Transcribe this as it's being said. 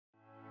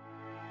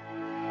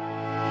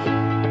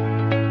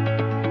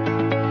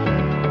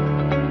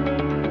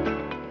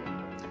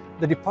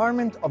The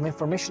Department of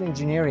Information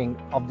Engineering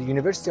of the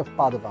University of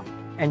Padova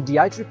and the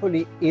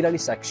IEEE Italy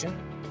section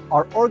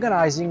are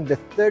organizing the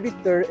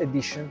 33rd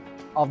edition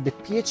of the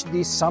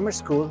PhD Summer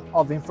School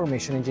of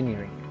Information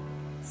Engineering.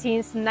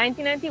 Since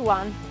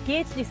 1991,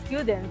 PhD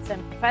students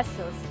and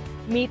professors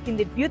meet in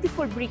the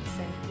beautiful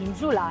Brixen in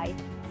July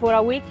for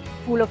a week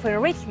full of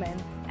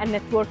enrichment and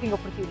networking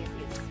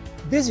opportunities.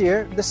 This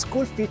year, the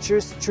school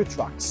features 2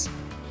 tracks.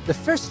 The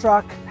first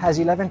track has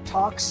 11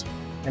 talks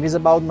and is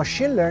about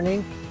machine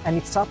learning and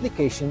its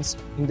applications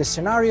in the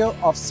scenario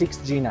of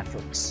 6G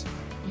networks.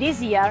 This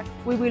year,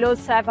 we will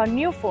also have a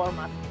new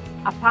format,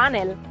 a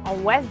panel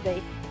on Wednesday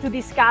to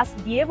discuss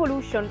the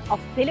evolution of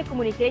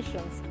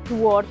telecommunications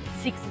toward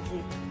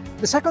 6G.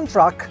 The second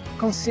track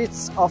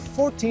consists of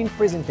 14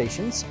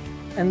 presentations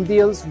and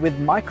deals with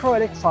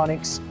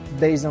microelectronics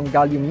based on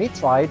gallium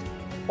nitride,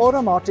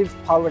 automotive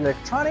power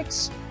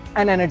electronics,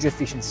 and energy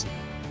efficiency.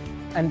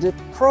 And the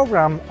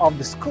program of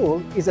the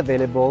school is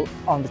available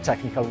on the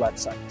technical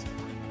website.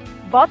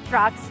 Both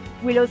tracks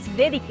will also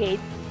dedicate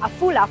a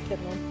full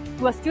afternoon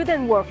to a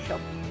student workshop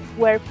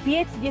where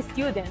PhD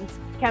students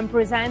can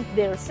present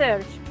their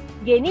research,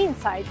 gain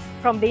insights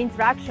from the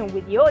interaction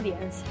with the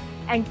audience,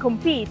 and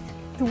compete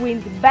to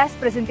win the Best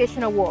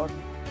Presentation Award,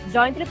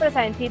 jointly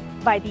presented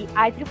by the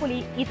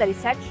IEEE Italy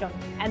section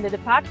and the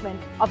Department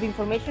of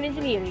Information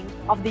Engineering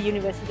of the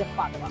University of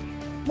Padova.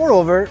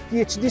 Moreover,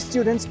 PhD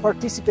students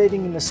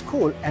participating in the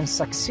school and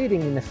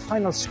succeeding in the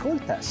final school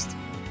test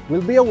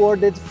will be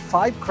awarded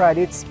 5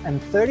 credits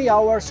and 30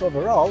 hours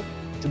overall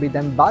to be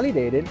then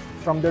validated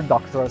from their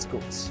doctoral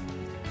schools.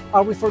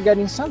 Are we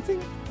forgetting something?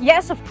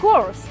 Yes, of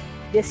course!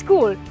 The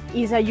school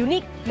is a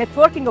unique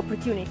networking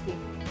opportunity.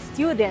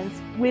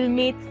 Students will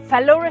meet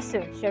fellow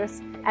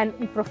researchers and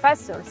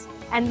professors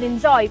and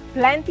enjoy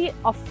plenty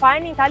of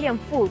fine Italian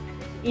food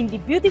in the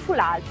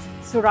beautiful Alps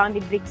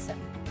surrounding Brixen.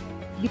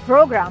 The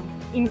program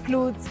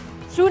includes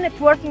 2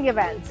 networking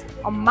events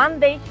on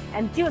Monday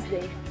and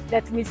Tuesday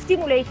that will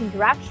stimulate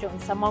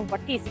interactions among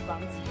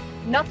participants,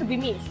 not to be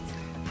missed.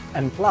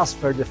 And plus,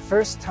 for the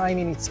first time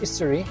in its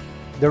history,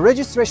 the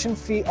registration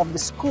fee of the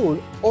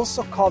school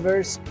also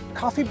covers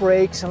coffee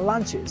breaks and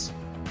lunches,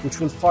 which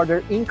will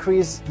further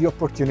increase the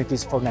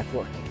opportunities for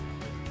networking.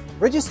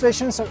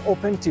 Registrations are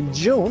open till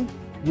June,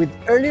 with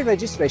early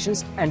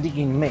registrations ending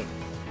in May.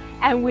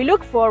 And we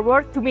look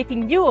forward to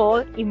meeting you all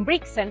in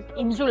Brixen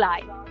in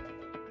July.